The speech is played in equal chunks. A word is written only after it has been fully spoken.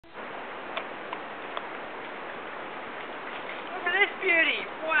beauty!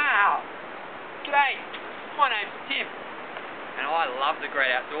 Wow! G'day, my name's Tim, and I love the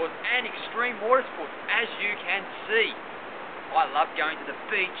great outdoors and extreme water sports, as you can see. I love going to the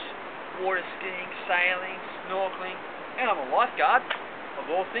beach, water skiing, sailing, snorkeling, and I'm a lifeguard, of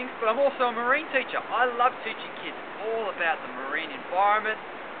all things, but I'm also a marine teacher. I love teaching kids all about the marine environment,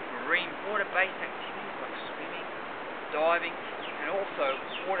 marine water-based activities like swimming, diving, and also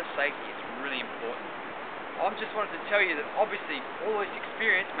water safety is really important. I just wanted to tell you that obviously all this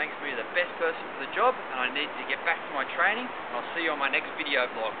experience makes me the best person for the job, and I need to get back to my training, and I'll see you on my next video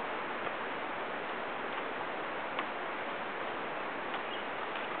vlog.